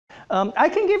I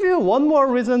can give you one more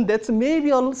reason that's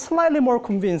maybe slightly more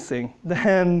convincing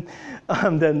than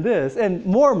this, and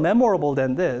more memorable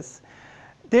than this.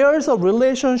 There's a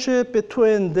relationship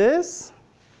between this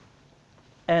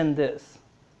and this.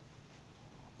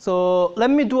 So let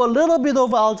me do a little bit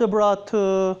of algebra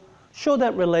to show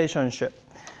that relationship.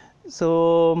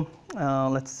 So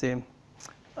let's see.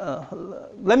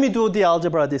 Let me do the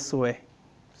algebra this way.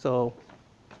 So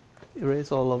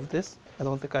erase all of this. I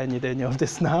don't think I need any of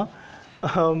this now.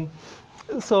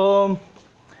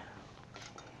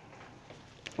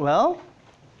 Well,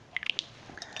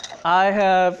 I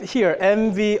have here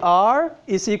MVR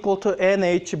is equal to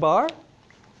NH bar.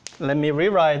 Let me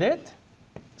rewrite it.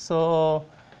 So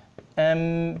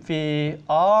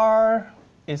MVR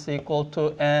is equal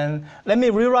to N. Let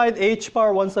me rewrite H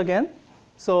bar once again.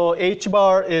 So H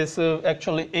bar is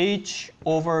actually H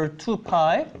over 2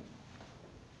 pi,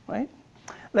 right?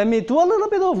 Let me do a little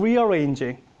bit of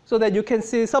rearranging so that you can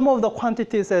see some of the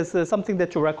quantities as something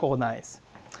that you recognize.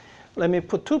 Let me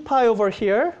put 2 pi over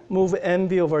here, move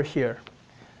MV over here.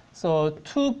 So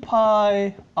 2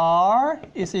 pi R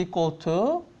is equal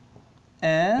to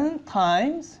N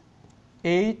times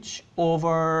H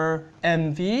over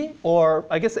MV, or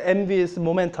I guess MV is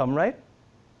momentum, right?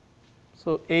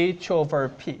 So H over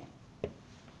P.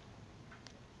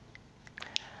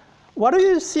 What do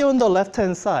you see on the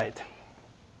left-hand side?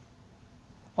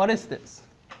 What is this?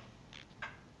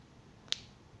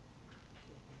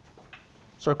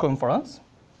 Circumference,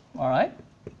 all right?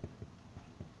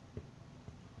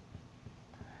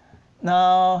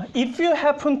 Now, if you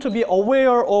happen to be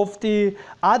aware of the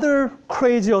other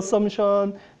crazy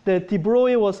assumption that de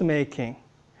Broglie was making,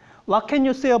 what can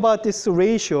you say about this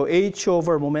ratio, H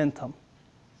over momentum?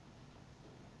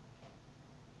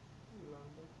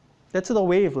 That's the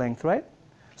wavelength, right?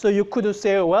 So you could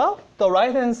say, well, the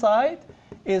right-hand side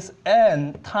is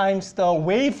N times the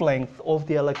wavelength of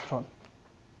the electron.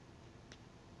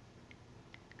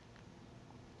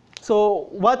 So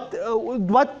what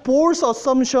Bohr's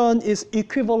assumption is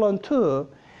equivalent to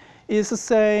is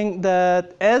saying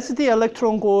that as the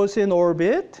electron goes in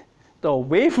orbit, the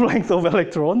wavelength of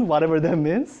electron, whatever that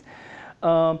means,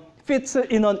 fits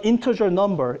in an integer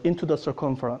number into the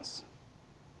circumference.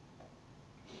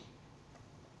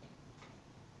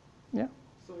 Yeah?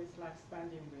 So it's like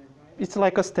standing wave, right? It's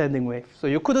like a standing wave. So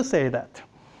you could say that.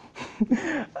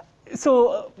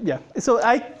 So yeah, so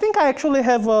I think I actually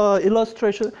have an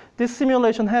illustration. This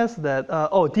simulation has that.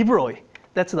 Oh, de Broglie,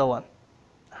 that's the one.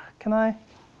 Can I?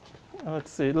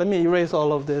 Let's see, let me erase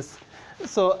all of this.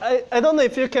 So I don't know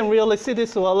if you can really see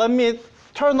this well. Let me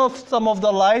turn off some of the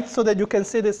lights so that you can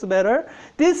see this better.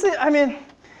 This is, I mean,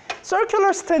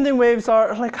 circular standing waves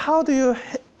are like, how do you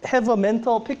have a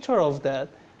mental picture of that?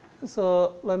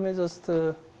 So let me just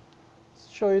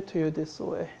show it to you this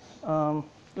way.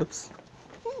 Oops.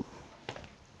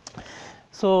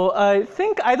 So I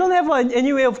think I don't have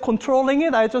any way of controlling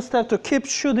it. I just have to keep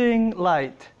shooting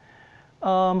light.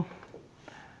 Let's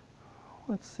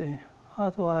see. How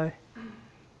do I?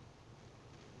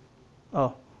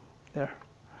 Oh, there.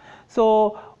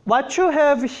 So what you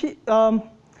have here,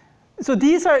 so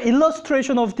these are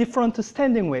illustration of different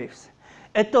standing waves.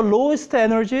 At the lowest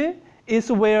energy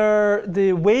is where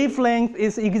the wavelength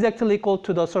is exactly equal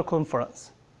to the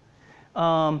circumference.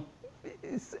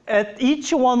 At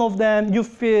each one of them, you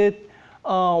fit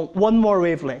one more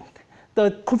wavelength.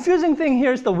 The confusing thing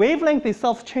here is the wavelength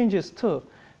itself changes too,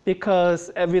 because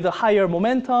with a higher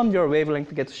momentum, your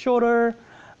wavelength gets shorter.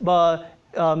 But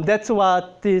that's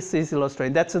what this is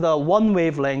illustrating. That's the one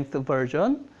wavelength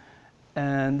version.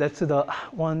 And that's the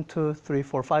 1, 2, 3,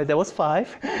 4, 5. That was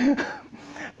 5.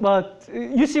 But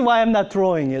you see why I'm not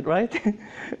drawing it, right?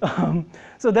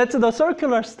 So that's the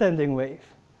circular standing wave.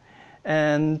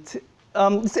 And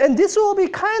this will be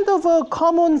kind of a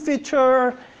common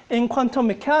feature in quantum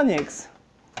mechanics.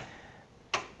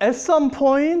 At some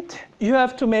point, you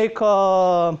have to make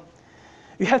a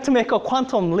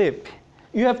quantum leap.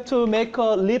 You have to make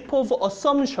a leap of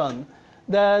assumption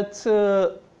that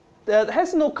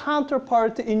has no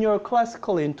counterpart in your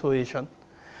classical intuition.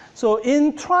 So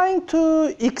in trying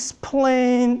to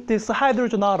explain this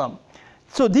hydrogen atom,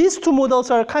 so these two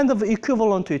models are kind of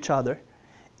equivalent to each other.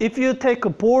 If you take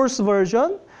Bohr's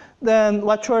version, then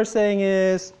what you are saying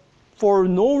is, for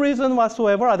no reason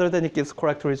whatsoever other than it gives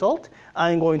correct result,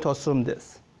 I'm going to assume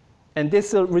this. And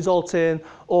this results in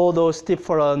all those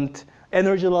different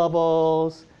energy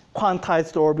levels,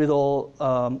 quantized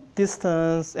orbital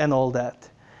distance, and all that.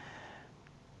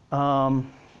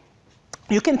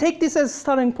 You can take this as a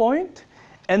starting point,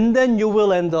 and then you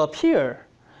will end up here.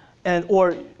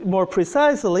 Or more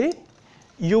precisely,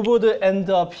 you would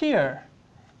end up here.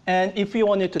 And if you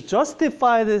wanted to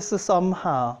justify this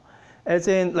somehow, as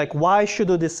in, like, why should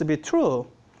this be true?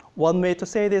 One way to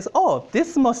say this, oh,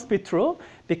 this must be true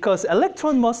because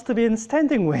electron must be in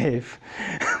standing wave.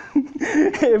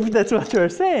 If that's what you're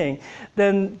saying,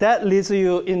 then that leads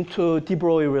you into de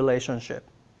Broglie relationship.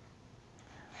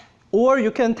 Or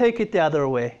you can take it the other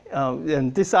way.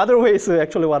 And this other way is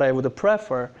actually what I would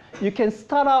prefer. You can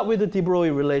start out with the de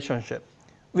Broglie relationship,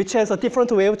 which has a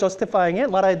different way of justifying it,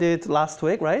 what I did last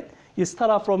week, right? You start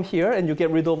out from here and you get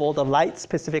rid of all the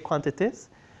light-specific quantities.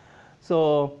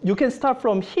 So you can start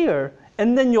from here,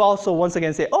 and then you also once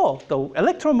again say, oh, the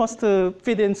electron must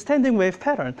fit in standing wave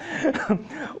pattern.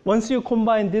 Once you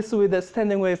combine this with a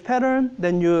standing wave pattern,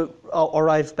 then you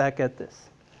arrive back at this.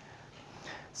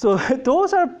 So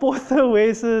those are both the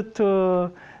ways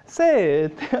to say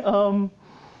it.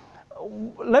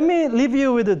 Let me leave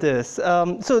you with this.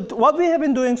 So what we have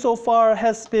been doing so far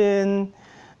has been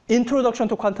introduction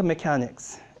to quantum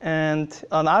mechanics. And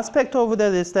an aspect of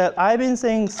that is that I've been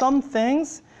saying some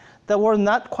things that were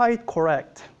not quite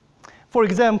correct. For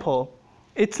example,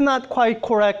 it's not quite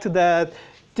correct that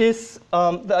this,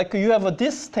 like you have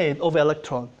this state of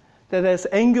electron that has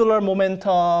angular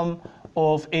momentum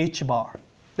of h bar.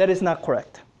 That is not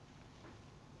correct,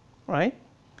 right?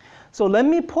 So let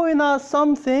me point out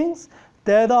some things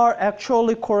that are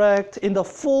actually correct in the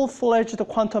full-fledged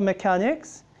quantum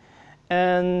mechanics.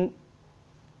 And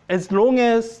as long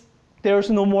as there's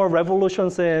no more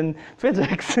revolutions in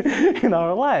physics in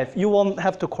our life, you won't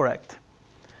have to correct.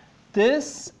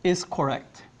 This is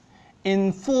correct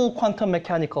in full quantum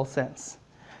mechanical sense.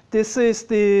 This is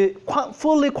the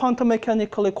fully quantum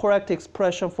mechanically correct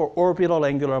expression for orbital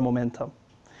angular momentum.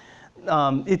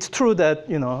 It's true that,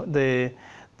 you know,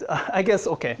 I guess,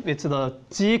 okay, it's the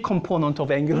G component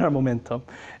of angular momentum.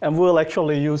 And we'll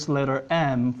actually use letter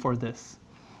M for this.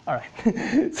 All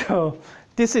right, so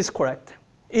this is correct.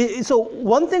 So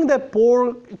one thing that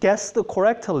Bohr guessed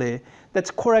correctly,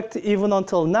 that's correct even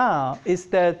until now, is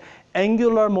that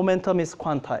angular momentum is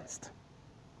quantized.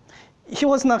 He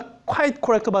was not quite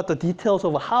correct about the details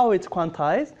of how it's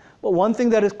quantized, but one thing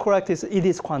that is correct is it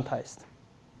is quantized.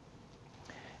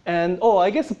 And oh,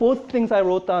 I guess both things I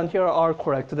wrote down here are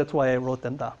correct. That's why I wrote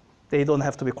them down. They don't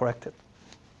have to be corrected.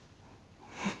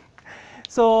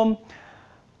 So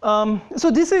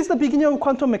this is the beginning of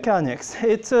quantum mechanics.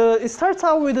 It starts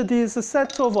out with these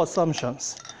sets of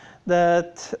assumptions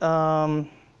that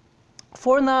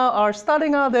for now are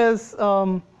starting out as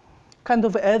kind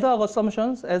of ad hoc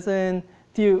assumptions, as in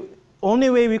the only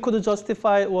way we could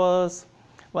justify it was,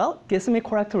 well, gives me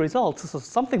correct results, so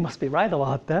something must be right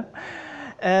about them.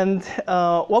 And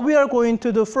what we are going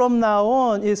to do from now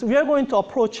on is we are going to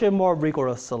approach it more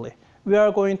rigorously. We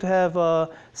are going to have a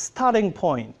starting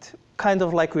point, kind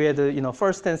of like we had, you know,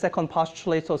 first and second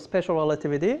postulates of special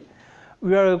relativity.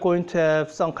 We are going to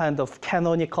have some kind of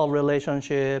canonical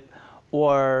relationship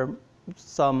or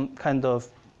some kind of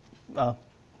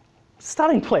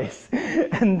starting place.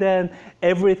 And then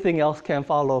everything else can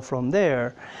follow from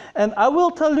there. And I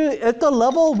will tell you, at the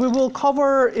level we will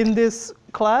cover in this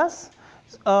class,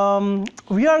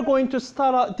 we are going to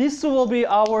start out, this will be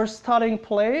our starting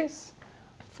place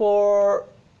for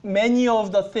many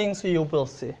of the things you will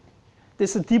see.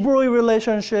 This de Broglie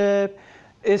relationship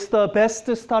is the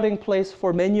best starting place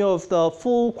for many of the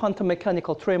full quantum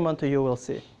mechanical treatment you will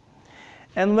see.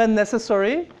 And when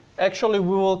necessary, actually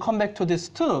we will come back to this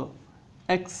too,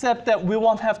 except that we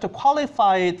won't have to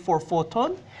qualify it for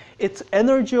photon. It's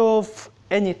energy of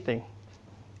anything.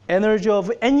 Energy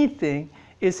of anything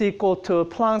is equal to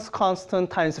Planck's constant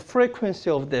times frequency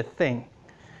of the thing.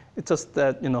 It's just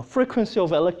that, you know, frequency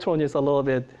of electron is a little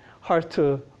bit hard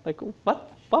to, like,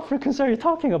 what frequency are you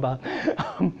talking about?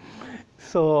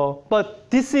 But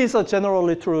this is a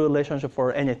generally true relationship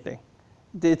for anything.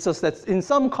 It's just that in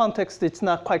some contexts, it's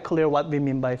not quite clear what we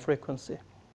mean by frequency.